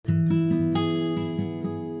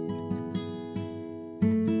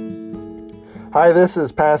Hi, this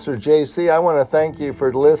is Pastor JC. I want to thank you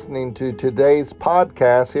for listening to today's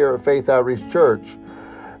podcast here at Faith Outreach Church.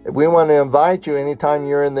 We want to invite you anytime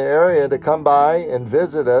you're in the area to come by and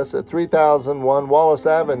visit us at 3001 Wallace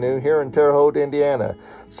Avenue here in Terre Haute, Indiana.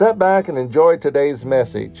 Sit back and enjoy today's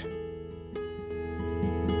message.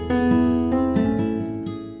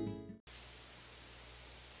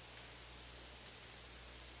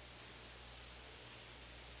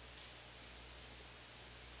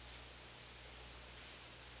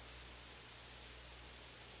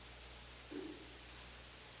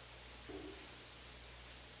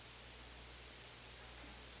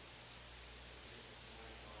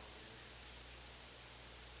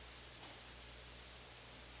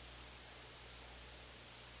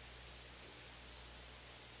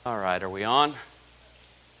 All right, are we on?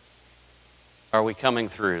 Are we coming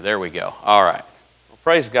through? There we go. All right. Well,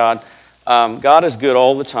 praise God. God is good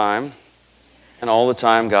all the time, and all the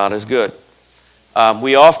time God is good.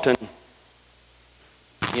 We often,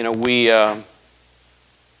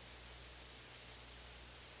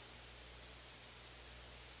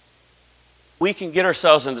 we can get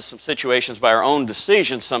ourselves into some situations by our own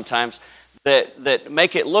decisions sometimes that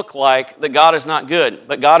make it look like that God is not good.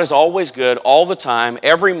 But God is always good all the time,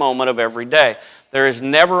 every moment of every day. There is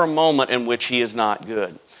never a moment in which He is not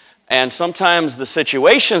good. And sometimes the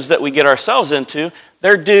situations that we get ourselves into,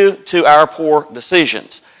 they're due to our poor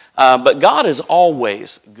decisions. But God is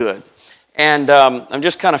always good. And I'm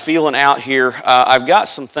just kind of feeling out here. I've got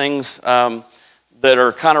some things that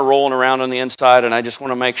are kind of rolling around on the inside, and I just want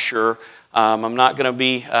to make sure. I'm not going to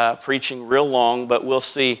be preaching real long, but we'll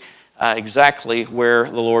see exactly where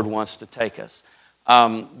the Lord wants to take us.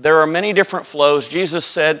 There are many different flows. Jesus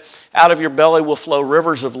said, out of your belly will flow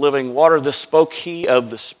rivers of living water. This spoke He of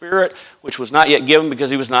the Spirit, which was not yet given because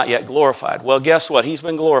He was not yet glorified. Well, guess what? He's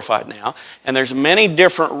been glorified now. And there's many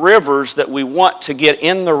different rivers that we want to get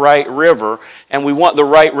in the right river, and we want the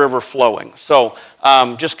right river flowing. So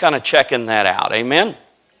just kind of checking that out. Amen?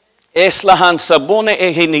 Eslahan sabone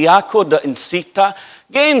ehiniako da insita,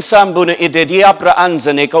 gain sambune idediabra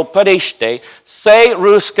anzaneko pareste, se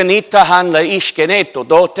ruscanita han la ishkeneto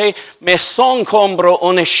dote, meson combro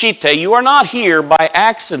oneshite. You are not here by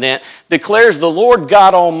accident, declares the Lord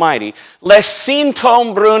God Almighty. Lesin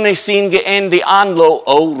tombrune singe endi anlo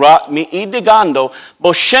o rat mi idigando,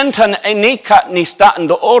 boshentan enikat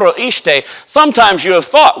nistando oro ishte. Sometimes you have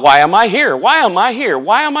thought, why am I here? Why am I here?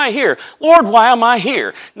 Why am I here? Lord, why am I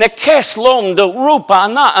here? Keslom de rupa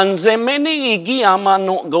na anzemeni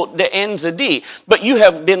giamano go de enzedi. But you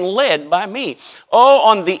have been led by me. Oh,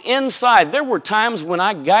 on the inside, there were times when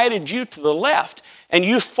I guided you to the left, and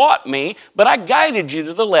you fought me, but I guided you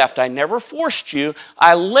to the left. I never forced you.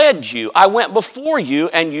 I led you. I went before you,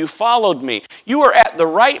 and you followed me. You were at the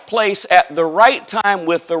right place at the right time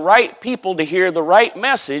with the right people to hear the right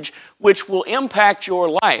message, which will impact your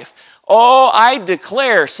life. Oh, I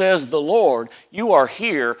declare, says the Lord, you are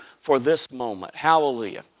here for this moment.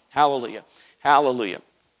 Hallelujah. Hallelujah. Hallelujah.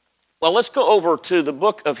 Well, let's go over to the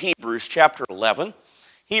book of Hebrews, chapter 11.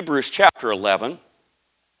 Hebrews, chapter 11.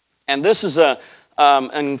 And this is an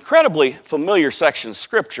incredibly familiar section of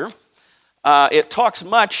Scripture. It talks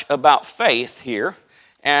much about faith here.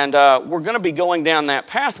 And we're going to be going down that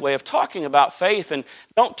pathway of talking about faith. And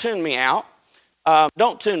don't tune me out.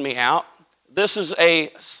 Don't tune me out. This is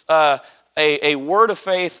a Word of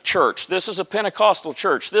Faith church. This is a Pentecostal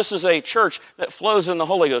church. This is a church that flows in the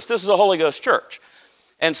Holy Ghost. This is a Holy Ghost church.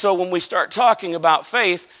 And so when we start talking about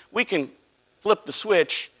faith, we can flip the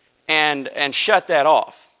switch and shut that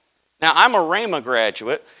off. Now, I'm a Rhema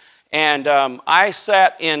graduate, and I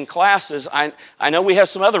sat in classes. I know we have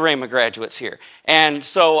some other Rhema graduates here. And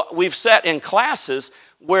so we've sat in classes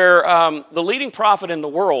where the leading prophet in the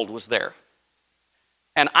world was there.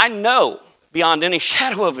 And I know beyond any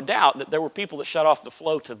shadow of a doubt that there were people that shut off the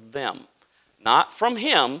flow to them. Not from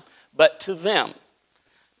him, but to them.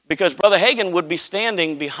 Because Brother Hagin would be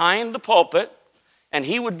standing behind the pulpit, and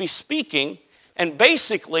he would be speaking, and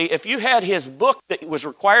basically, if you had his book that was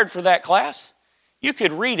required for that class, you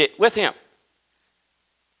could read it with him.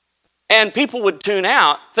 And people would tune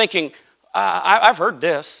out thinking, I've heard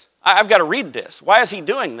this. I've got to read this. Why is he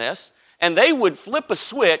doing this? And they would flip a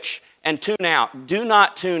switch and tune out. Do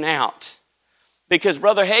not tune out. Because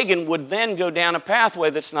Brother Hagin would then go down a pathway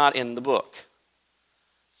that's not in the book.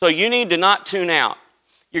 So you need to not tune out.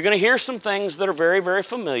 You're going to hear some things that are very, very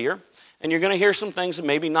familiar, and you're going to hear some things that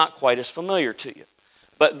maybe not quite as familiar to you.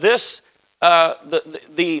 But this,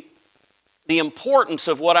 the importance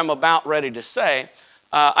of what I'm about ready to say,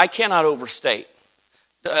 I cannot overstate.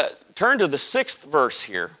 Turn to the 6th verse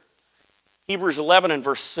here, Hebrews 11 and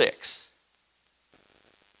verse 6.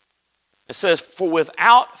 It says, for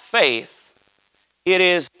without faith, it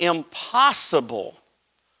is impossible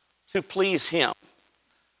to please him.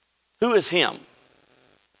 Who is him?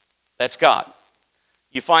 That's God.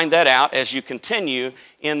 You find that out as you continue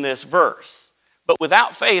in this verse. But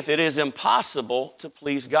without faith, it is impossible to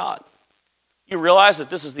please God. You realize that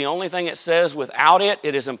this is the only thing it says. Without it,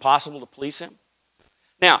 it is impossible to please him.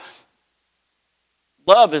 Now,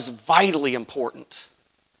 love is vitally important.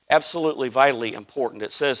 Absolutely vitally important.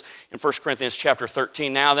 It says in 1 Corinthians chapter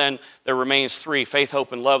 13, now then, there remains three, faith,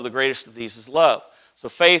 hope, and love. The greatest of these is love. So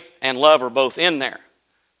faith and love are both in there.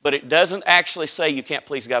 But it doesn't actually say you can't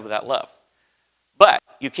please God without love. But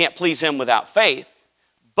you can't please him without faith.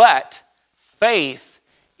 But faith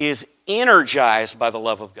is energized by the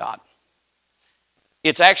love of God.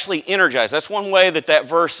 It's actually energized. That's one way that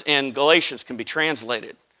verse in Galatians can be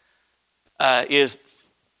translated. Is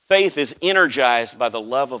faith is energized by the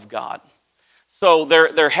love of God. So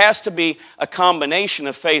there has to be a combination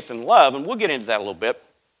of faith and love, and we'll get into that a little bit.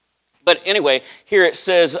 But anyway, here it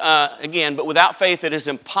says, again, but without faith it is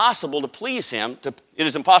impossible to please him. It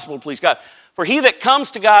is impossible to please God. For he that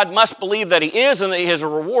comes to God must believe that he is, and that he is a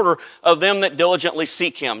rewarder of them that diligently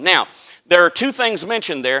seek him. Now, there are two things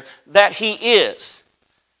mentioned there, that he is.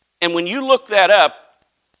 And when you look that up,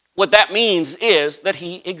 what that means is that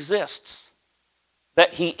he exists.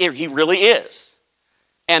 That he really is.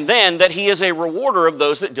 And then that he is a rewarder of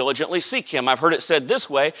those that diligently seek him. I've heard it said this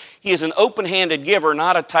way, he is an open-handed giver,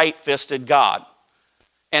 not a tight-fisted God.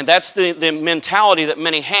 And that's the mentality that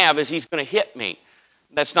many have, is he's going to hit me.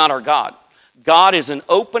 That's not our God. God is an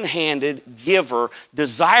open-handed giver,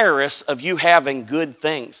 desirous of you having good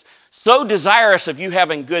things. So desirous of you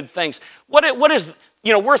having good things. What is,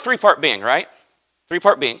 we're a three-part being, right?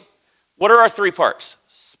 Three-part being. What are our three parts?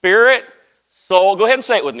 Spirit, soul, go ahead and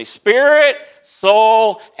say it with me. Spirit,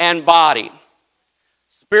 soul, and body.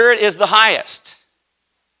 Spirit is the highest.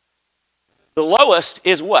 The lowest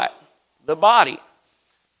is what? The body.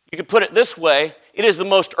 You could put it this way, it is the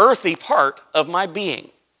most earthy part of my being,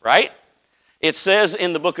 right? It says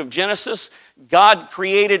in the book of Genesis, God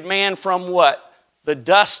created man from what? The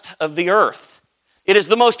dust of the earth. It is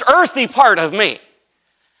the most earthy part of me.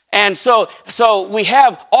 And so we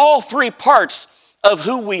have all three parts of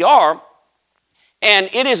who we are, and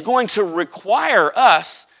it is going to require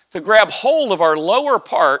us to grab hold of our lower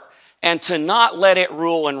part and to not let it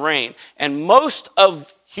rule and reign. And most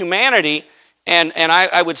of humanity, and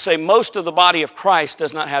I would say most of the body of Christ,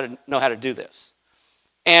 does not know how to do this.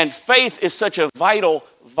 And faith is such a vital,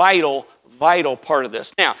 vital, vital part of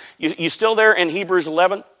this. Now, you still there in Hebrews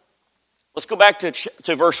 11? Let's go back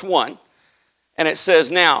to verse 1. And it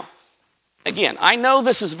says, now, again, I know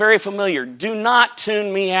this is very familiar. Do not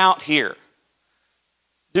tune me out here.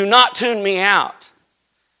 Do not tune me out.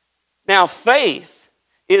 Now, faith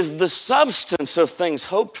is the substance of things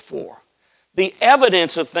hoped for, the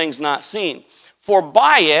evidence of things not seen. For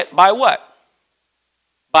by it, by what?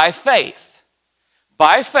 By faith.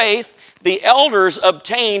 By faith, the elders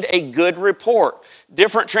obtained a good report.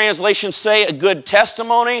 Different translations say a good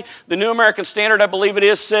testimony. The New American Standard, I believe it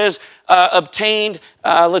is, says obtained,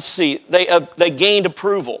 they gained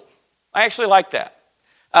approval. I actually like that.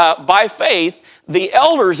 By faith, the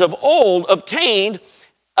elders of old obtained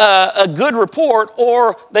a good report,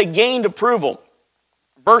 or they gained approval.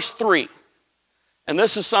 Verse 3, and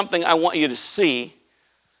this is something I want you to see.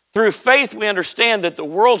 Through faith we understand that the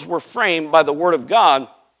worlds were framed by the word of God,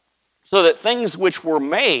 so that things which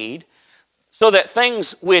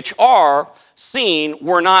are seen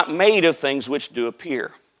were not made of things which do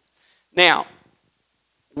appear. Now,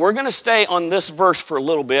 we're going to stay on this verse for a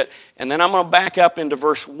little bit, and then I'm going to back up into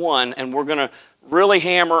verse 1, and we're going to really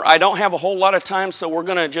hammer. I don't have a whole lot of time, so we're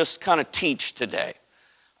going to just kind of teach today.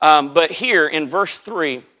 But here in verse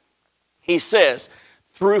 3, he says,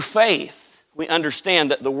 through faith, we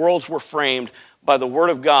understand that the worlds were framed by the word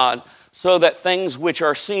of God, so that things which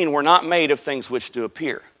are seen were not made of things which do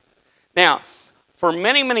appear. Now, for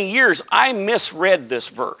many, many years, I misread this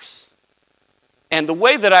verse. And the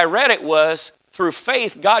way that I read it was, through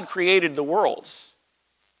faith, God created the worlds.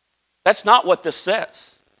 That's not what this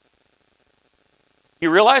says. You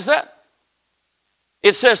realize that?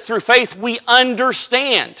 It says, through faith, we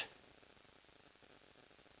understand.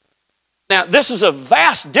 Now, this is a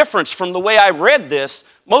vast difference from the way I read this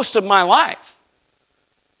most of my life.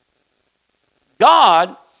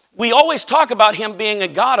 God, we always talk about him being a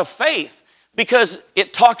God of faith because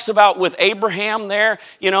it talks about with Abraham there,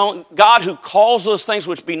 God who calls those things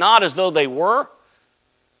which be not as though they were.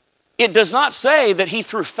 It does not say that he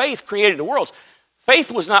through faith created the worlds.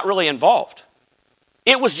 Faith was not really involved.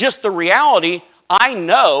 It was just the reality, I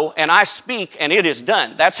know and I speak and it is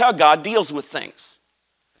done. That's how God deals with things.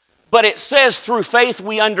 But it says through faith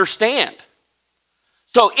we understand.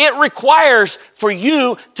 So it requires for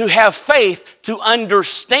you to have faith to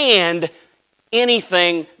understand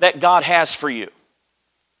anything that God has for you.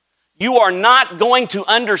 You are not going to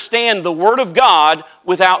understand the Word of God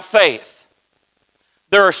without faith.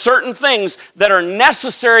 There are certain things that are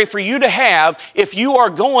necessary for you to have if you are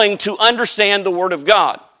going to understand the Word of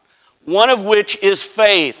God. One of which is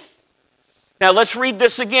faith. Now let's read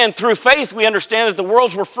this again. Through faith we understand that the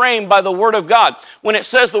worlds were framed by the Word of God. When it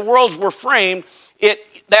says the worlds were framed,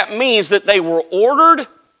 that means that they were ordered,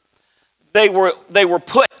 they were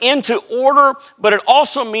put into order, but it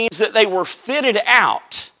also means that they were fitted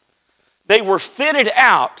out. They were fitted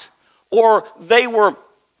out, or they were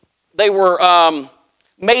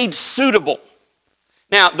made suitable.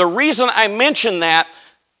 Now, the reason I mention that,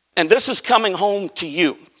 and this is coming home to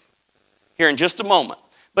you here in just a moment,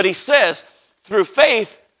 but he says, through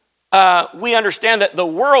faith, we understand that the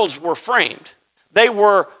worlds were framed. They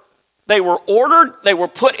were ordered, they were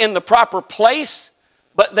put in the proper place,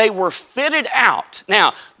 but they were fitted out.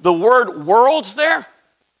 Now, the word worlds there,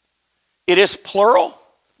 it is plural,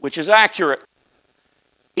 which is accurate.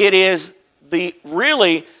 It is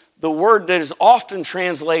really the word that is often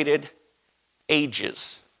translated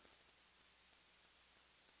ages.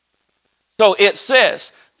 So it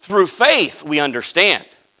says, through faith we understand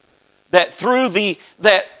that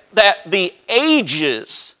that the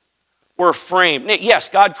ages were framed. Yes,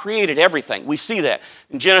 God created everything. We see that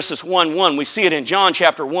in Genesis 1:1. We see it in John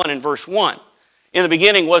chapter 1 and verse 1. In the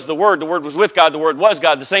beginning was the Word was with God, the Word was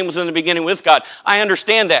God, the same was in the beginning with God. I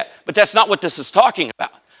understand that, but that's not what this is talking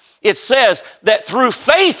about. It says that through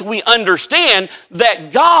faith we understand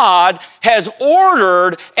that God has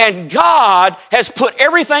ordered and God has put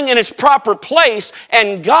everything in its proper place,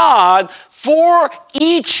 and God, for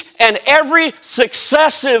each and every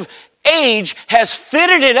successive age, has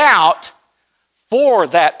fitted it out for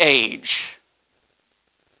that age.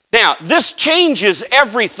 Now, this changes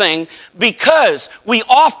everything because we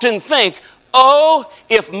often think, oh,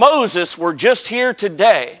 if Moses were just here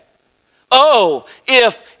today. Oh,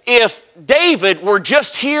 if David were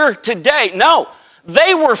just here today. No,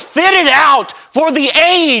 they were fitted out for the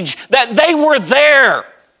age that they were there.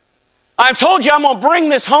 I told you I'm going to bring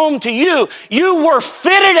this home to you. You were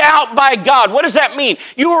fitted out by God. What does that mean?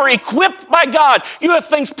 You were equipped by God. You have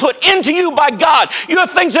things put into you by God. You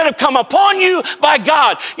have things that have come upon you by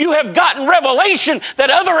God. You have gotten revelation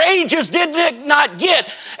that other ages did not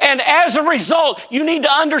get. And as a result, you need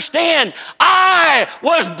to understand, I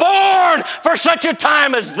was born for such a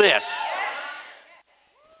time as this.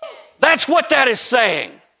 That's what that is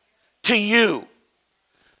saying to you.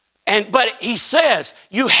 But he says,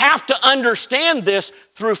 you have to understand this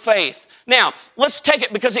through faith. Now, let's take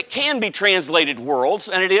it because it can be translated worlds,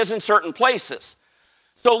 and it is in certain places.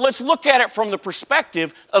 So let's look at it from the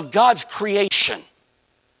perspective of God's creation.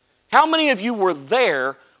 How many of you were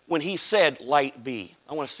there when he said, light be?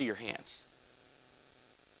 I want to see your hands.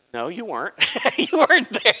 No, you weren't. You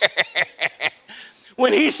weren't there.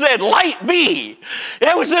 When he said, light be,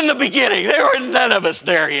 it was in the beginning. There were none of us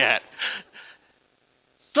there yet.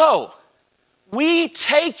 So, we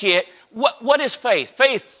take it, what is faith?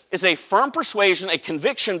 Faith is a firm persuasion, a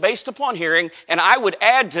conviction based upon hearing, and I would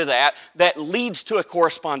add to that leads to a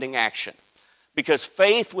corresponding action. Because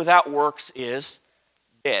faith without works is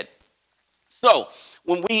dead. So,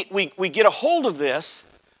 when we get a hold of this,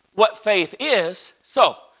 what faith is,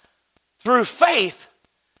 so, through faith,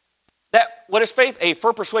 what is faith? A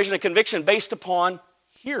firm persuasion, a conviction based upon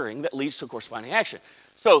hearing that leads to a corresponding action.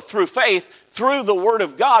 So through faith, through the Word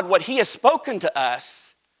of God, what he has spoken to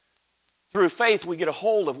us, through faith we get a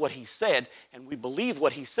hold of what he said, and we believe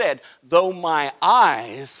what he said, though my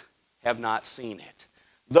eyes have not seen it,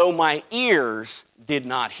 though my ears did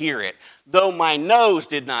not hear it, though my nose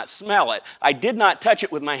did not smell it, I did not touch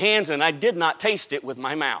it with my hands, and I did not taste it with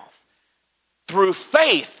my mouth. Through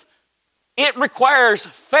faith, it requires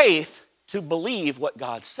faith to believe what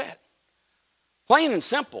God said. Plain and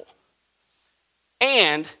simple.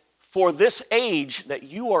 And for this age that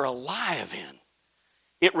you are alive in,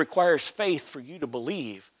 it requires faith for you to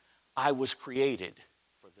believe I was created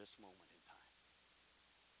for this moment in time.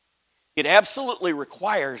 It absolutely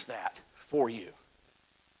requires that for you.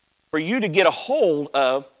 For you to get a hold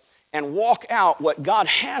of and walk out what God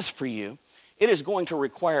has for you, it is going to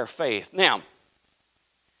require faith. Now,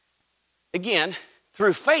 again,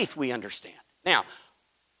 through faith we understand. Now,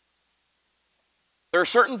 there are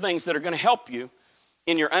certain things that are going to help you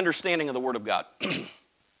in your understanding of the Word of God. You're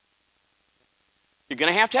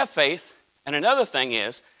going to have faith, and another thing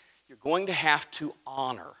is, you're going to have to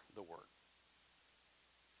honor the word.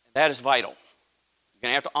 And that is vital. You're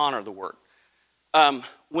going to have to honor the word.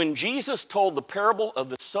 When Jesus told the parable of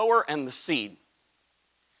the sower and the seed,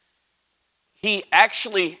 you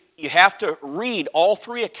have to read all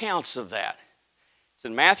three accounts of that. It's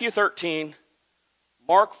in Matthew 13,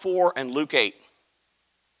 Mark 4, and Luke 8.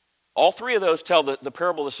 All three of those tell the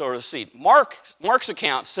parable of the sower and the seed. Mark's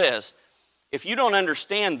account says, if you don't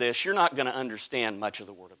understand this, you're not going to understand much of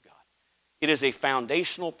the Word of God. It is a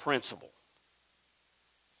foundational principle.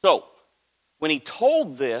 So, when he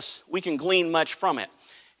told this, we can glean much from it.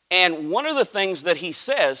 And one of the things that he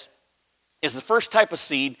says is the first type of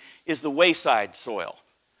seed is the wayside soil.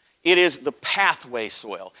 It is the pathway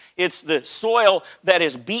soil. It's the soil that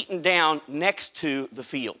is beaten down next to the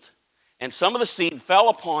field. And some of the seed fell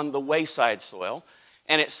upon the wayside soil,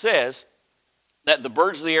 and it says that the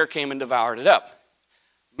birds of the air came and devoured it up.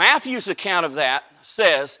 Matthew's account of that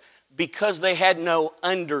says, because they had no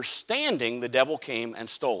understanding, the devil came and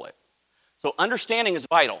stole it. So understanding is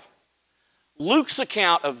vital. Luke's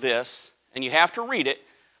account of this, and you have to read it,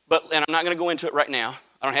 and I'm not going to go into it right now.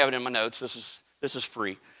 I don't have it in my notes. This is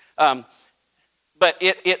free. But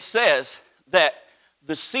it says that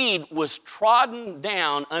the seed was trodden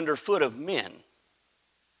down underfoot of men.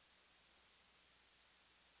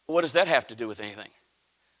 What does that have to do with anything?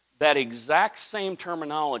 That exact same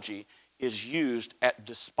terminology is used at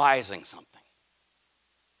despising something.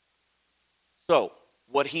 So,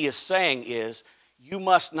 what he is saying is, you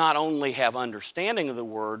must not only have understanding of the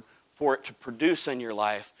word for it to produce in your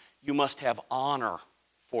life, you must have honor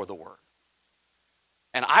for the word.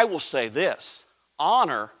 And I will say this,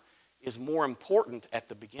 honor is more important at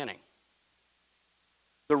the beginning.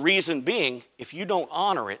 The reason being, if you don't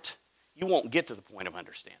honor it, you won't get to the point of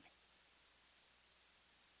understanding.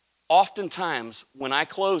 Oftentimes, when I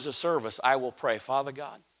close a service, I will pray, Father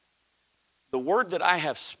God, the word that I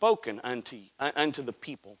have spoken unto the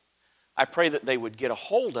people, I pray that they would get a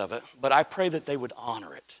hold of it, but I pray that they would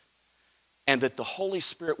honor it. And that the Holy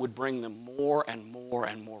Spirit would bring them more and more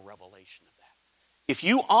and more revelation of that. If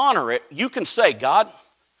you honor it, you can say, God,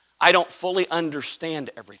 I don't fully understand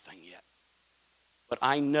everything yet. But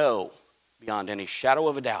I know, beyond any shadow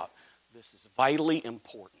of a doubt, this is vitally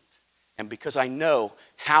important. And because I know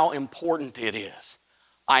how important it is,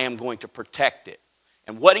 I am going to protect it.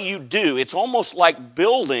 And what do? It's almost like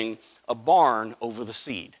building a barn over the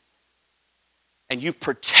seed. And you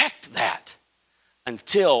protect that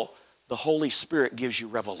until the Holy Spirit gives you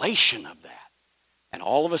revelation of that. And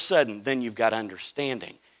all of a sudden, then you've got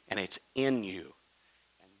understanding, and it's in you.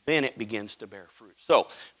 And then it begins to bear fruit. So,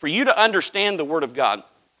 for you to understand the Word of God,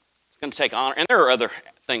 it's going to take honor. And there are other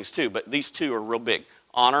things too, but these two are real big.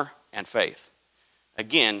 Honor and faith.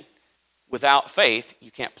 Again, without faith, you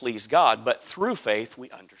can't please God, but through faith, we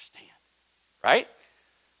understand. Right?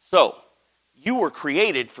 So, you were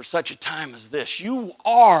created for such a time as this. You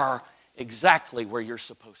are exactly where you're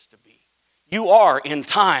supposed to be. You are in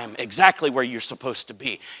time exactly where you're supposed to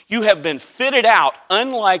be. You have been fitted out,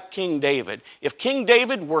 unlike King David. If King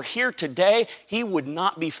David were here today, he would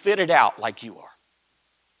not be fitted out like you are.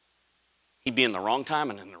 He'd be in the wrong time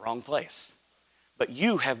and in the wrong place. But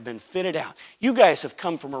you have been fitted out. You guys have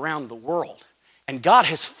come from around the world. And God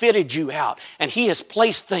has fitted you out, and He has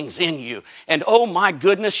placed things in you. And oh my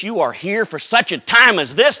goodness, you are here for such a time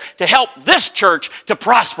as this to help this church to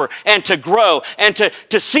prosper and to grow and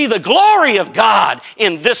to see the glory of God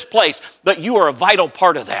in this place. But you are a vital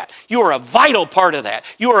part of that. You are a vital part of that.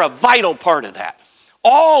 You are a vital part of that.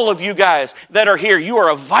 All of you guys that are here, you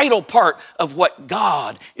are a vital part of what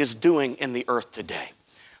God is doing in the earth today.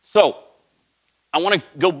 So, I want to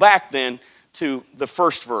go back then to the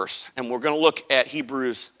first verse, and we're going to look at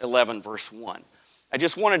Hebrews 11, verse 1. I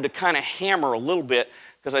just wanted to kind of hammer a little bit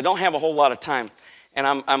because I don't have a whole lot of time, and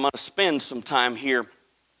I'm going to spend some time here,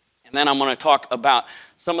 and then I'm going to talk about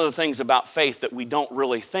some of the things about faith that we don't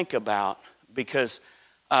really think about because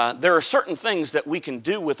there are certain things that we can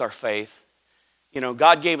do with our faith. You know,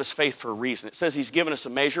 God gave us faith for a reason. It says He's given us a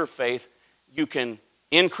measure of faith. You can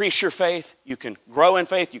increase your faith. You can grow in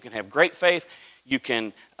faith. You can have great faith. You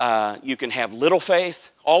can have little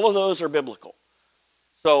faith. All of those are biblical.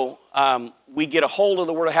 So we get a hold of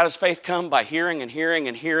the word. How does faith come? By hearing and hearing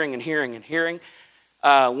and hearing and hearing and hearing.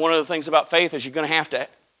 One of the things about faith is you're going to have to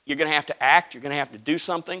act. You're going to have to do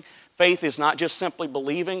something. Faith is not just simply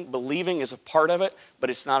believing. Believing is a part of it, but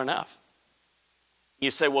it's not enough. You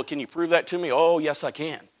say, well, can you prove that to me? Oh, yes, I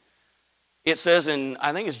can. It says in,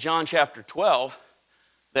 I think it's John chapter 12,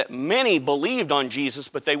 that many believed on Jesus,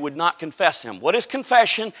 but they would not confess Him. What is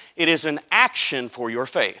confession? It is an action for your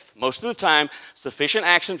faith. Most of the time, sufficient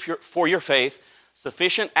action for your faith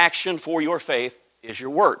Sufficient action for your faith is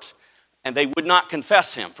your words. And they would not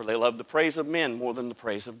confess him, for they loved the praise of men more than the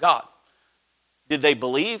praise of God. Did they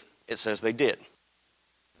believe? It says they did.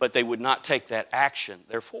 But they would not take that action.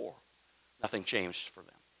 Therefore, nothing changed for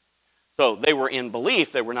them. So they were in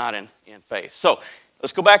belief, they were not in faith. So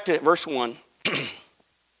let's go back to verse 1.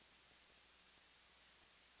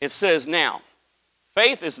 It says, now,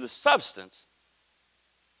 faith is the substance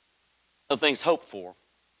of things hoped for,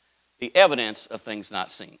 the evidence of things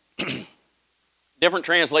not seen. Different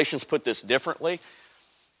translations put this differently.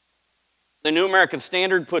 The New American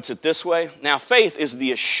Standard puts it this way. Now, faith is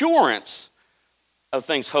the assurance of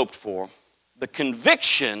things hoped for, the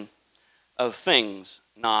conviction of things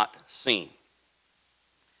not seen.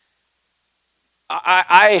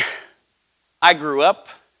 I grew up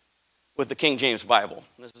with the King James Bible.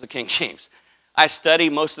 This is the King James. I study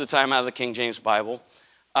most of the time out of the King James Bible.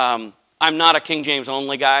 I'm not a King James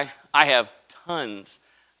only guy. I have tons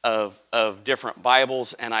of different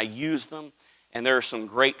Bibles, and I use them. And there are some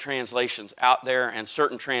great translations out there, and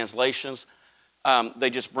certain translations, they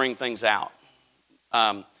just bring things out.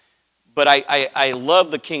 But I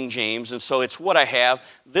love the King James, and so it's what I have.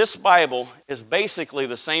 This Bible is basically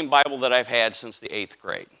the same Bible that I've had since the 8th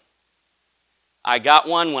grade. I got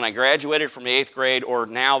one when I graduated from the 8th grade, or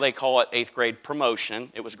now they call it 8th grade promotion.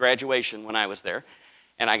 It was graduation when I was there,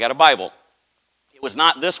 and I got a Bible. It was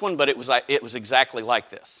not this one, but it was exactly like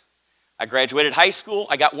this. I graduated high school.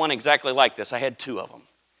 I got one exactly like this. I had two of them.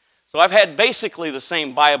 So I've had basically the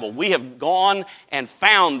same Bible. We have gone and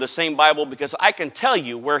found the same Bible because I can tell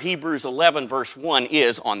you where Hebrews 11 verse 1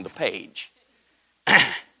 is on the page.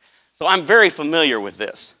 So I'm very familiar with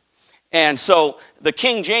this. And so the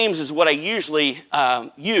King James is what I usually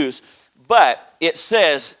use, but it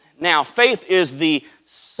says, now faith is the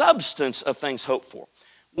substance of things hoped for.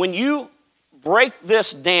 When you break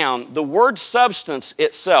this down, the word substance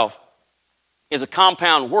itself is a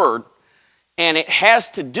compound word, and it has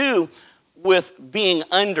to do with being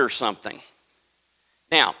under something.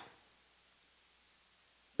 Now,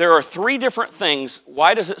 there are three different things.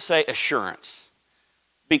 Why does it say assurance?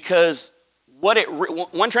 Because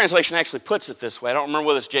one translation actually puts it this way. I don't remember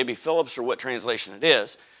whether it's J.B. Phillips or what translation it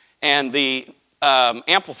is. And the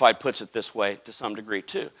Amplified puts it this way to some degree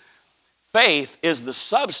too. Faith is the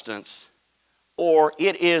substance, or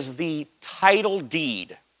it is the title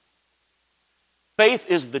deed. Faith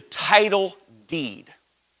is the title deed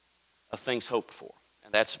of things hoped for.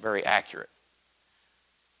 And that's very accurate.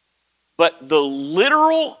 But the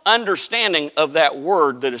literal understanding of that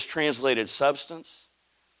word that is translated substance,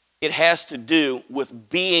 it has to do with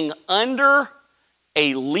being under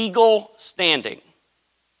a legal standing.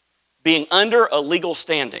 Being under a legal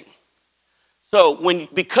standing. So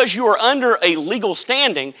because you are under a legal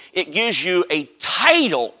standing, it gives you a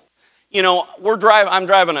title. You know, I'm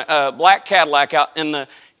driving a black Cadillac out in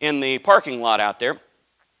the parking lot out there,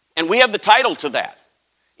 and we have the title to that.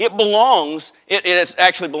 It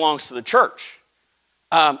actually belongs to the church.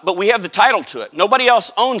 But we have the title to it. Nobody else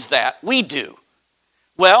owns that. We do.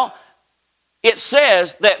 Well, it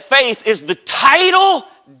says that faith is the title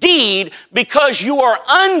deed because you are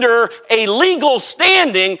under a legal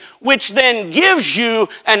standing, which then gives you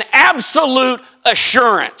an absolute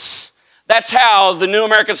assurance. That's how the New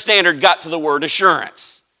American Standard got to the word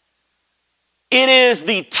assurance. It is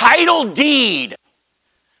the title deed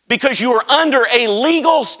because you are under a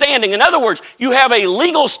legal standing. In other words, you have a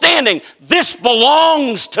legal standing. This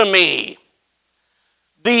belongs to me.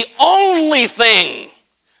 The only thing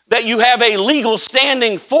that you have a legal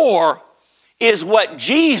standing for is what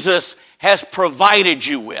Jesus has provided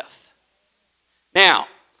you with. Now,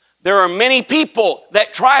 there are many people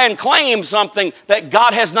that try and claim something that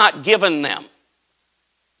God has not given them.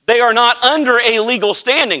 They are not under a legal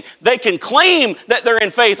standing. They can claim that they're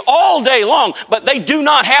in faith all day long, but they do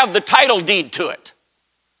not have the title deed to it.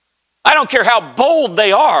 I don't care how bold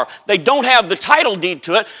they are, they don't have the title deed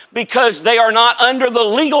to it because they are not under the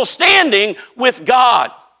legal standing with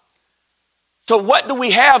God. So what do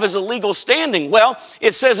we have as a legal standing? Well,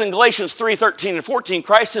 it says in Galatians 3:13 and 14,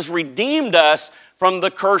 Christ has redeemed us from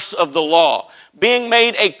the curse of the law, being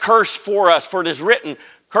made a curse for us. For it is written,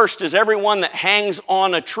 cursed is everyone that hangs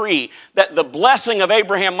on a tree, that the blessing of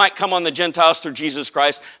Abraham might come on the Gentiles through Jesus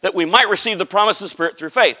Christ, that we might receive the promise of the Spirit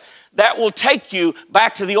through faith. That will take you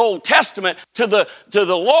back to the Old Testament, to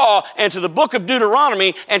the law, and to the book of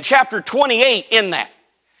Deuteronomy, and chapter 28 in that.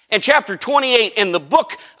 And chapter 28 in the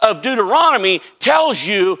book of Deuteronomy tells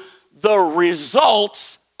you the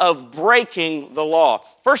results of breaking the law.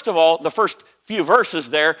 First of all, the first few verses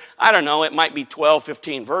there, I don't know, it might be 12,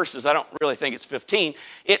 15 verses. I don't really think it's 15.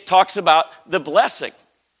 It talks about the blessing.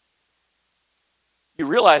 you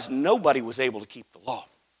realize nobody was able to keep the law.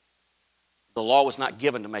 The law was not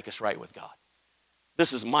given to make us right with God.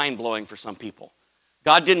 This is mind-blowing for some people.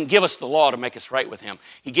 God didn't give us the law to make us right with him.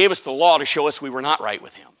 He gave us the law to show us we were not right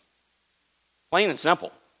with him. Plain and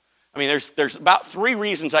simple. I mean, there's about 3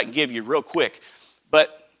 reasons I can give you real quick.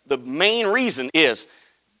 But the main reason is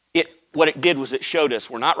what it did was it showed us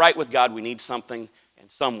we're not right with God. We need something and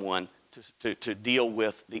someone to deal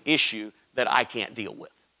with the issue that I can't deal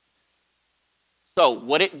with. So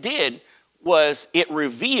what it did was it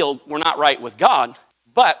revealed we're not right with God,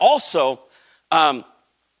 but also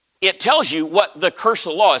it tells you what the curse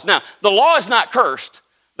of the law is. Now, the law is not cursed.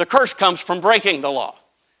 The curse comes from breaking the law.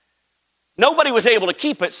 Nobody was able to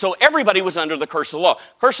keep it, so everybody was under the curse of the law.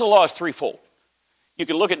 Curse of the law is threefold. You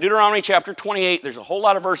can look at Deuteronomy chapter 28. There's a whole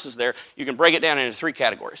lot of verses there. You can break it down into 3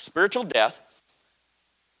 categories. Spiritual death,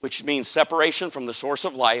 which means separation from the source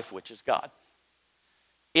of life, which is God.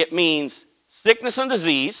 It means sickness and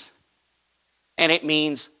disease, and it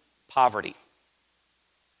means poverty.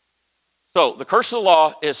 So the curse of the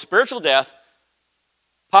law is spiritual death,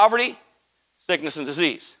 poverty, sickness, and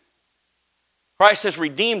disease. Christ has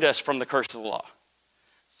redeemed us from the curse of the law.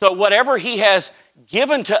 So whatever he has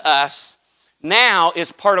given to us now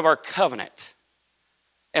is part of our covenant.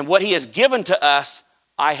 And what he has given to us,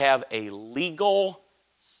 I have a legal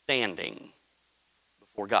standing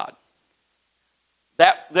before God.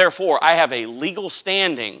 Therefore, I have a legal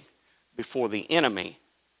standing before the enemy,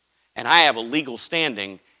 and I have a legal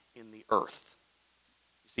standing in the earth.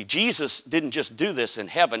 You see, Jesus didn't just do this in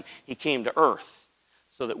heaven, he came to earth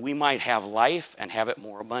so that we might have life and have it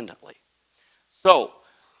more abundantly. So,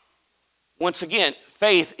 once again,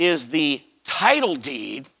 faith is the title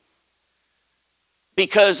deed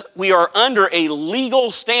because we are under a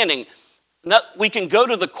legal standing. We can go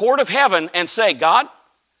to the court of heaven and say, God,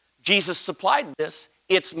 Jesus supplied this.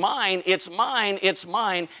 It's mine, it's mine, it's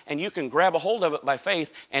mine. And you can grab a hold of it by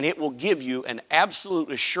faith, and it will give you an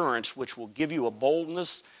absolute assurance, which will give you a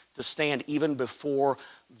boldness to stand even before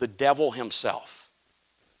the devil himself.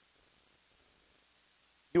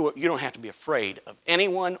 You don't have to be afraid of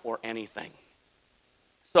anyone or anything.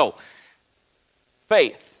 So,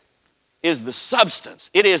 faith is the substance.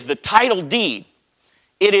 It is the title deed.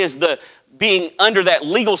 It is the being under that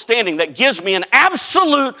legal standing that gives me an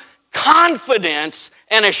absolute confidence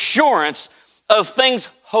and assurance of things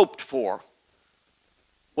hoped for.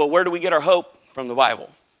 Well, where do we get our hope? From the Bible,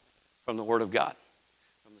 from the Word of God,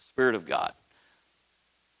 from the Spirit of God.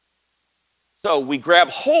 So we grab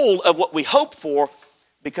hold of what we hope for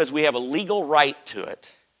because we have a legal right to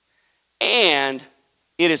it. And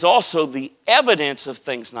it is also the evidence of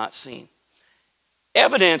things not seen.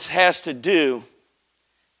 Evidence has to do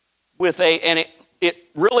with and it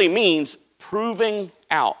really means proving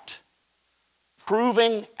out.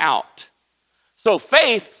 Proving out. So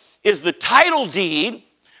faith is the title deed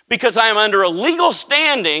because I am under a legal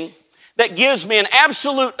standing that gives me an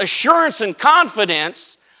absolute assurance and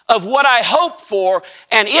confidence of what I hope for,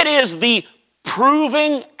 and it is the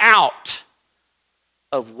proving out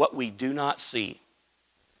of what we do not see.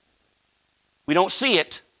 We don't see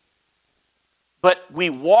it, but we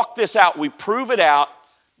walk this out. We prove it out.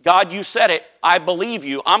 God, you said it. I believe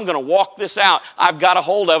you. I'm going to walk this out. I've got a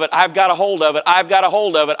hold of it. I've got a hold of it. I've got a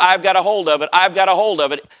hold of it. I've got a hold of it. I've got a hold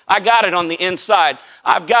of it. I got it on the inside.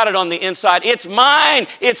 I've got it on the inside. It's mine.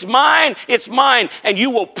 It's mine. It's mine. And you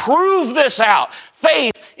will prove this out.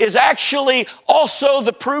 Faith is actually also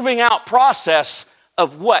the proving out process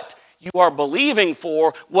of what you are believing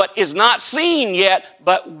for, what is not seen yet,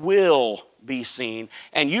 but will be seen.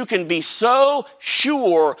 And you can be so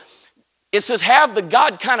sure. It says, have the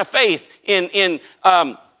God kind of faith in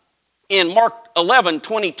Mark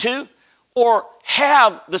 11:22, or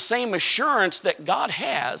have the same assurance that God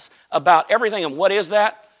has about everything. And what is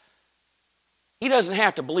that? He doesn't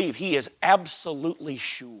have to believe. He is absolutely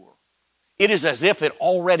sure. It is as if it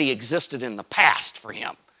already existed in the past for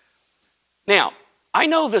him. Now, I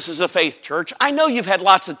know this is a faith church. I know you've had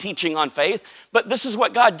lots of teaching on faith, but this is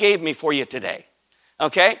what God gave me for you today.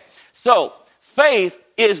 Okay? So, faith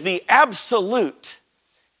is the absolute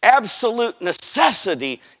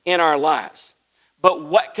necessity in our lives. But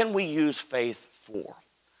what can we use faith for?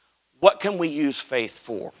 What can we use faith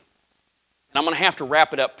for? And I'm going to have to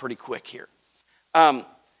wrap it up pretty quick here.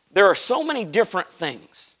 There are so many different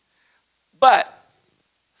things. But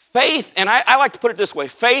faith, and I like to put it this way,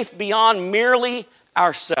 faith beyond merely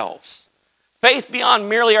ourselves. Faith beyond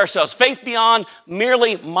merely ourselves. Faith beyond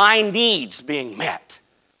merely my needs being met.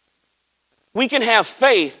 We can have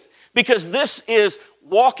faith because this is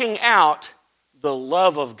walking out the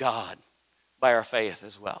love of God by our faith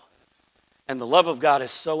as well. And the love of God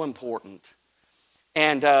is so important.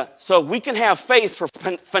 And so we can have faith for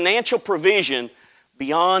financial provision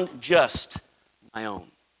beyond just my own. You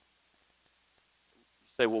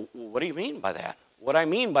say, well, what do you mean by that? What I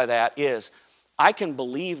mean by that is I can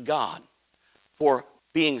believe God for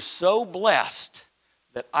being so blessed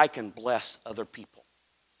that I can bless other people.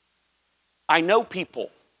 I know people,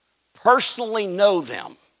 personally know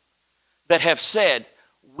them, that have said,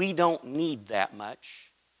 we don't need that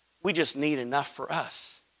much. We just need enough for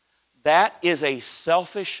us. That is a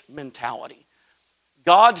selfish mentality.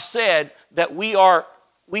 God said that we are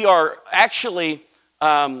actually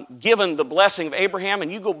given the blessing of Abraham,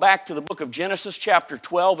 and you go back to the book of Genesis chapter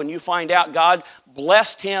 12 and you find out God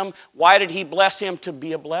blessed him. Why did he bless him? To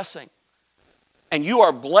be a blessing. And you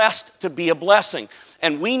are blessed to be a blessing.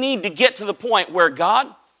 And we need to get to the point where, God,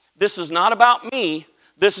 this is not about me.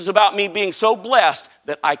 This is about me being so blessed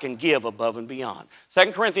that I can give above and beyond.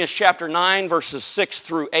 2 Corinthians chapter 9, verses 6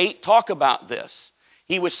 through 8 talk about this.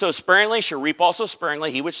 He which sows sparingly shall reap also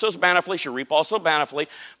sparingly. He which sows bountifully shall reap also bountifully.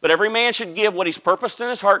 But every man should give what he's purposed in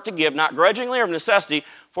his heart to give, not grudgingly or of necessity,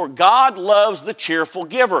 for God loves the cheerful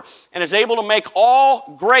giver, and is able to make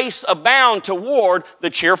all grace abound toward the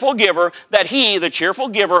cheerful giver, that he, the cheerful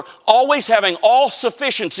giver, always having all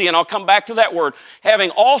sufficiency, and I'll come back to that word, having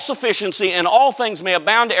all sufficiency in all things may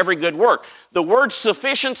abound to every good work. The word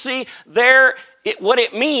sufficiency there, what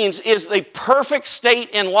it means is the perfect state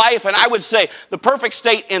in life, and I would say the perfect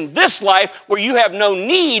state in this life where you have no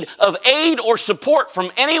need of aid or support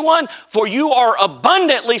from anyone, for you are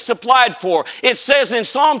abundantly supplied for. It says in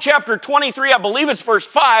Psalm chapter 23, I believe it's verse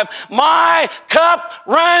 5, my cup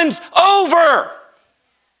runs over.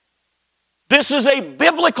 This is a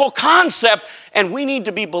biblical concept, and we need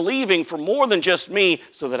to be believing for more than just me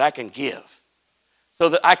so that I can give, so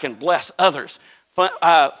that I can bless others.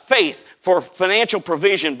 Faith for financial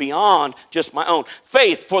provision beyond just my own.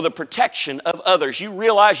 Faith for the protection of others. You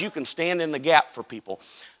realize you can stand in the gap for people.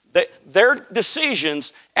 Their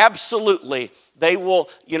decisions, absolutely, they will,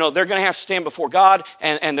 they're going to have to stand before God,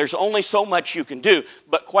 and there's only so much you can do.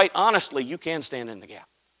 But quite honestly, you can stand in the gap.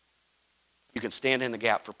 You can stand in the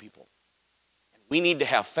gap for people. And we need to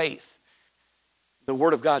have faith. The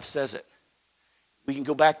Word of God says it. We can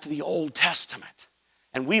go back to the Old Testament.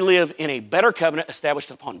 And we live in a better covenant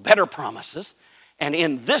established upon better promises. And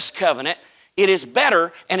in this covenant, it is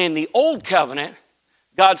better. And in the old covenant,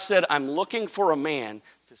 God said, I'm looking for a man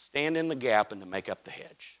to stand in the gap and to make up the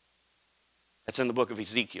hedge. That's in the book of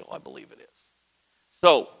Ezekiel, I believe it is.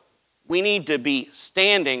 So we need to be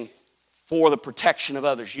standing for the protection of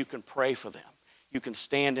others. You can pray for them. You can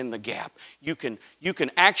stand in the gap. You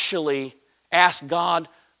can actually ask God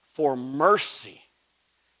for mercy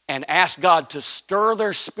and ask God to stir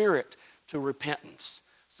their spirit to repentance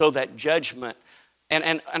so that judgment,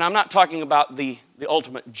 and I'm not talking about the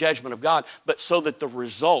ultimate judgment of God, but so that the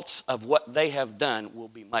results of what they have done will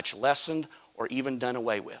be much lessened or even done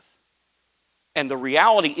away with. And the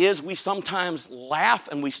reality is we sometimes laugh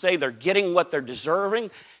and we say they're getting what they're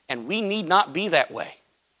deserving, and we need not be that way.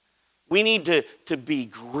 We need to be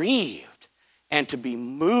grieved and to be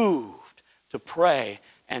moved to pray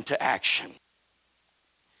and to action.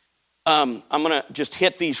 I'm going to just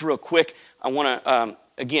hit these real quick. I want to,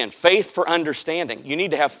 again, faith for understanding. You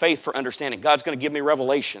need to have faith for understanding. God's going to give me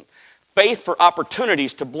revelation. Faith for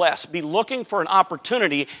opportunities to bless. Be looking for an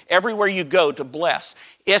opportunity everywhere you go to bless.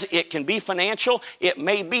 It can be financial. It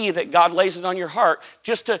may be that God lays it on your heart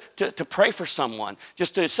just to pray for someone,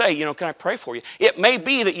 just to say, can I pray for you? It may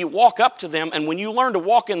be that you walk up to them, and when you learn to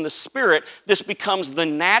walk in the Spirit, this becomes the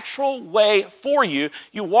natural way for you.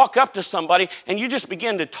 You walk up to somebody, and you just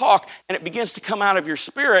begin to talk, and it begins to come out of your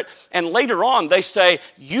spirit, and later on they say,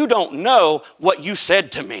 you don't know what you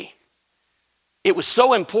said to me. It was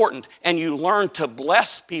so important, and you learn to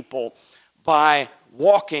bless people by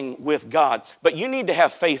walking with God. But you need to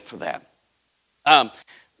have faith for that.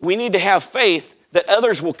 We need to have faith that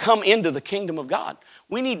others will come into the kingdom of God.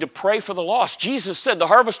 We need to pray for the lost. Jesus said, the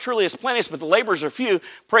harvest truly is plenteous, but the laborers are few.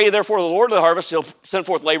 Pray therefore the Lord of the harvest, he'll send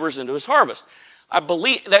forth laborers into his harvest. I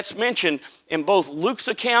believe that's mentioned in both Luke's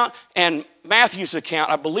account and Matthew's account.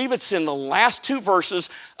 I believe it's in the last two verses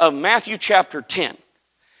of Matthew chapter 10.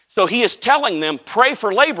 So he is telling them, pray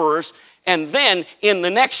for laborers, and then in the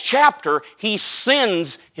next chapter, he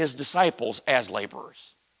sends his disciples as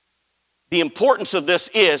laborers. The importance of this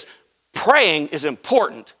is, praying is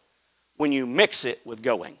important when you mix it with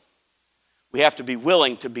going. We have to be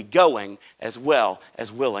willing to be going as well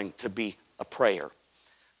as willing to be a prayer.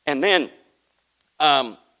 And then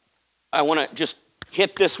I want to just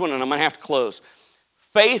hit this one, and I'm going to have to close.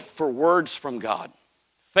 Faith for words from God.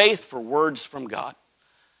 Faith for words from God.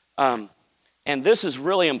 And this is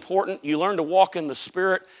really important. You learn to walk in the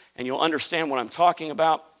Spirit, and you'll understand what I'm talking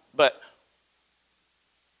about. But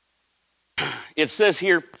it says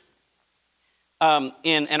here, and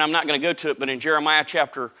I'm not going to go to it, but in Jeremiah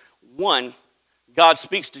chapter 1, God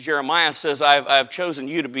speaks to Jeremiah and says, I've chosen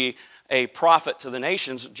you to be a prophet to the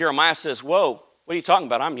nations. Jeremiah says, whoa, what are you talking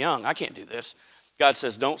about? I'm young. I can't do this. God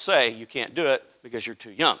says, don't say you can't do it because you're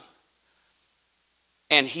too young.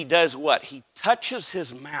 And he does what? He touches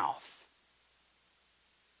his mouth.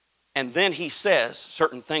 And then he says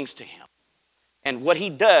certain things to him. And what he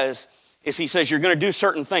does is he says, you're going to do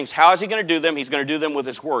certain things. How is he going to do them? He's going to do them with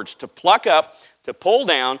his words. To pluck up, to pull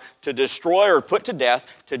down, to destroy or put to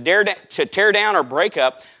death, to tear down or break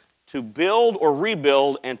up, to build or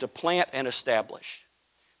rebuild, and to plant and establish.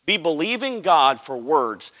 Be believing God for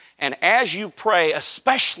words. And as you pray,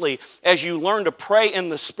 especially as you learn to pray in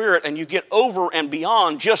the Spirit and you get over and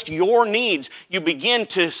beyond just your needs, you begin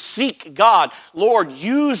to seek God. Lord,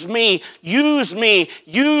 use me, use me,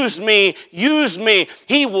 use me, use me.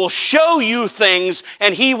 He will show you things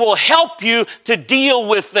and He will help you to deal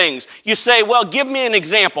with things. You say, well, give me an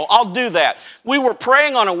example. I'll do that. We were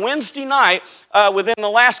praying on a Wednesday night within the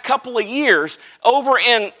last couple of years over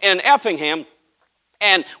in Effingham.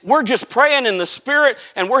 And we're just praying in the Spirit,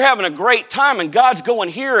 and we're having a great time, and God's going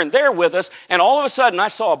here and there with us, and all of a sudden I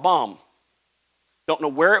saw a bomb. Don't know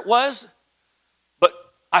where it was, but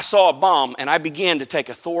I saw a bomb, and I began to take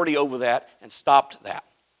authority over that and stopped that.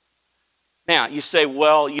 Now, you say,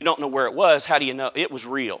 well, you don't know where it was. How do you know? It was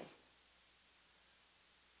real.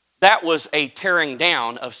 That was a tearing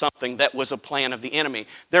down of something that was a plan of the enemy.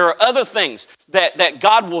 There are other things that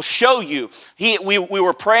God will show you. We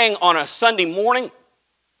were praying on a Sunday morning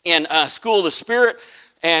in School of the Spirit,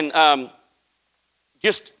 and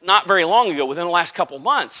just not very long ago, within the last couple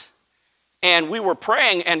months, and we were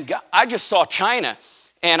praying, and God, I just saw China,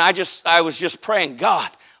 and I was just praying, God,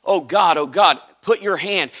 oh God, put your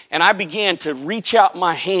hand, and I began to reach out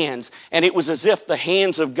my hands, and it was as if the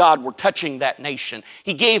hands of God were touching that nation.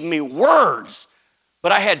 He gave me words,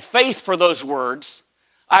 but I had faith for those words.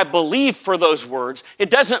 I believe for those words. It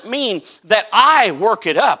doesn't mean that I work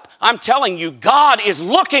it up. I'm telling you, God is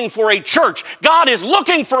looking for a church. God is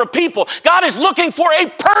looking for a people. God is looking for a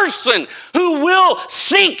person who will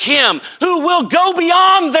seek Him, who will go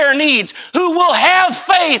beyond their needs, who will have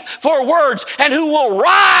faith for words, and who will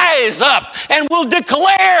rise up and will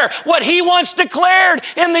declare what He wants declared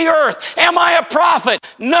in the earth. Am I a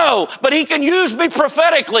prophet? No, but He can use me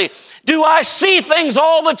prophetically. Do I see things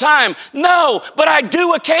all the time? No, but I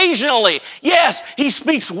do occasionally. Yes, He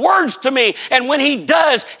speaks words to me, and when He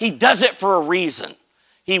does it for a reason.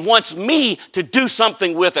 He wants me to do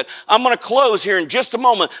something with it. I'm going to close here in just a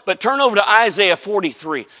moment, but turn over to Isaiah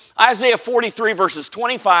 43. Isaiah 43 verses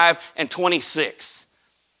 25 and 26.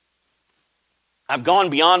 I've gone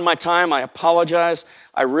beyond my time. I apologize.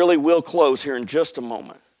 I really will close here in just a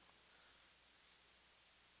moment.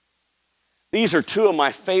 These are two of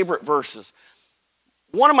my favorite verses.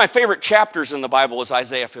 One of my favorite chapters in the Bible is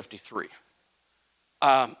Isaiah 53.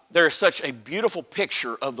 There is such a beautiful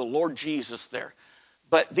picture of the Lord Jesus there.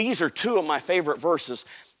 But these are two of my favorite verses.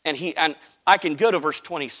 And I can go to verse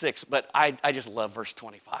 26, but I just love verse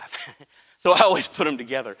 25. So I always put them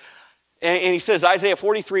together. And he says, Isaiah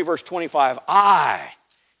 43, verse 25,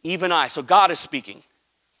 even I. So God is speaking.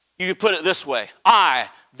 You could put it this way. I,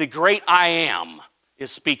 the great I am,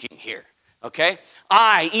 is speaking here. Okay?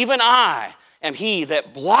 Even I am He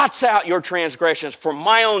that blots out your transgressions for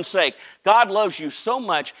my own sake. God loves you so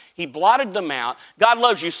much, He blotted them out. God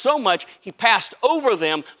loves you so much, He passed over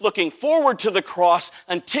them, looking forward to the cross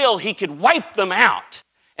until He could wipe them out.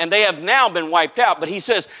 And they have now been wiped out. But He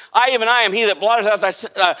says, even I am He that blotted out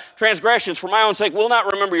thy transgressions for my own sake, will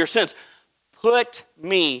not remember your sins. Put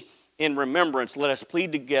me in remembrance. Let us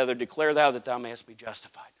plead together. Declare thou that thou mayest be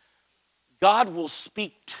justified. God will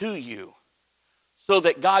speak to you so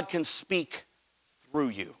that God can speak through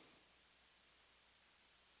you.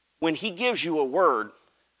 When He gives you a word,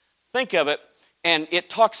 think of it, and it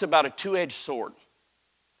talks about a two-edged sword.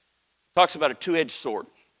 It talks about a two-edged sword.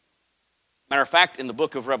 Matter of fact, in the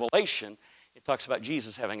book of Revelation, it talks about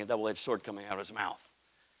Jesus having a double-edged sword coming out of His mouth.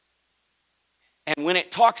 And when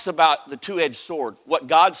it talks about the two-edged sword, what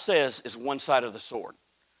God says is one side of the sword.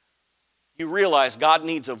 You realize God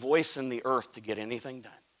needs a voice in the earth to get anything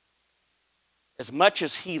done. As much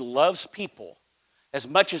as He loves people, as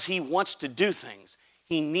much as He wants to do things,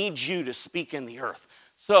 He needs you to speak in the earth.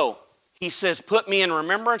 So He says, put me in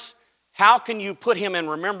remembrance. How can you put Him in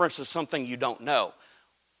remembrance of something you don't know?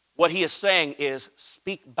 What He is saying is,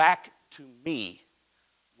 speak back to me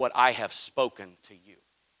what I have spoken to you.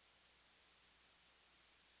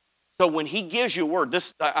 So when he gives you a word,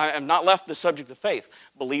 I have not left the subject of faith.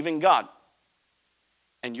 Believe in God.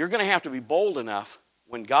 And you're going to have to be bold enough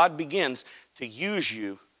when God begins to use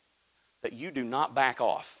you that you do not back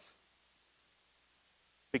off.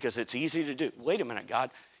 Because it's easy to do. Wait a minute, God.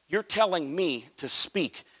 You're telling me to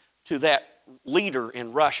speak to that leader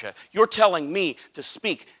in Russia. You're telling me to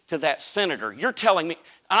speak to that senator. You're telling me,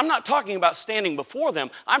 and I'm not talking about standing before them.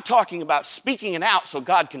 I'm talking about speaking it out so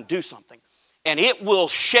God can do something. And it will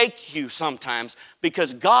shake you sometimes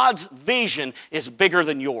because God's vision is bigger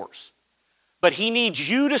than yours. But he needs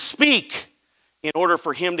you to speak in order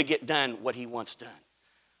for him to get done what he wants done.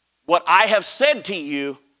 What I have said to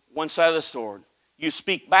you, one side of the sword. You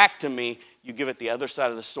speak back to me, you give it the other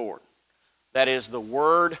side of the sword. That is the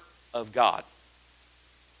Word of God.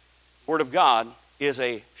 The Word of God is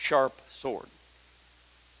a sharp sword.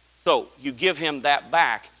 So you give him that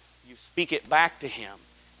back, you speak it back to him,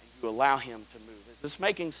 and you allow him to move. Is this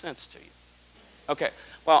making sense to you? Okay,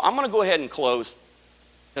 well, I'm going to go ahead and close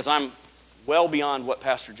because I'm well beyond what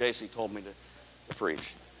Pastor J.C. told me to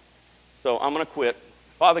preach. So I'm going to quit.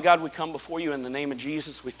 Father God, we come before you in the name of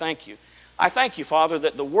Jesus. We thank you. I thank you, Father,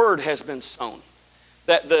 that the word has been sown,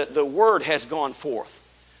 that the word has gone forth,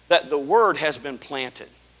 that the word has been planted,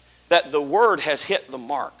 that the word has hit the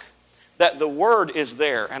mark, that the word is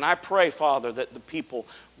there. And I pray, Father, that the people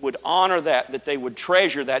would honor that they would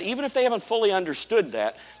treasure that, even if they haven't fully understood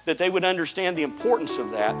that they would understand the importance of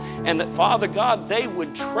that, and that, Father God, they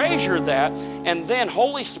would treasure that. And then,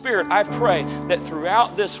 Holy Spirit, I pray that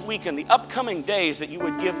throughout this week and the upcoming days that you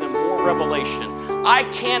would give them more revelation. I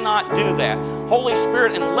cannot do that. Holy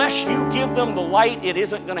Spirit, unless you give them the light, it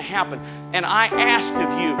isn't going to happen. And I ask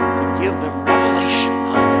of you to give them revelation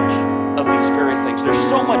knowledge of these very things. There's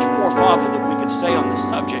so much more, Father, that we could say on this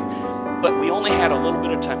subject, but we only had a little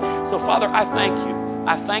bit of time. So, Father, I thank you.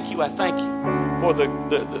 I thank you. I thank you for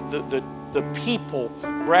the people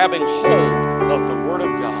grabbing hold of the Word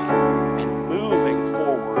of God and moving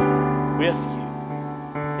forward with you.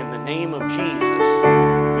 In the name of Jesus,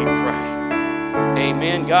 we pray.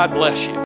 Amen. God bless you.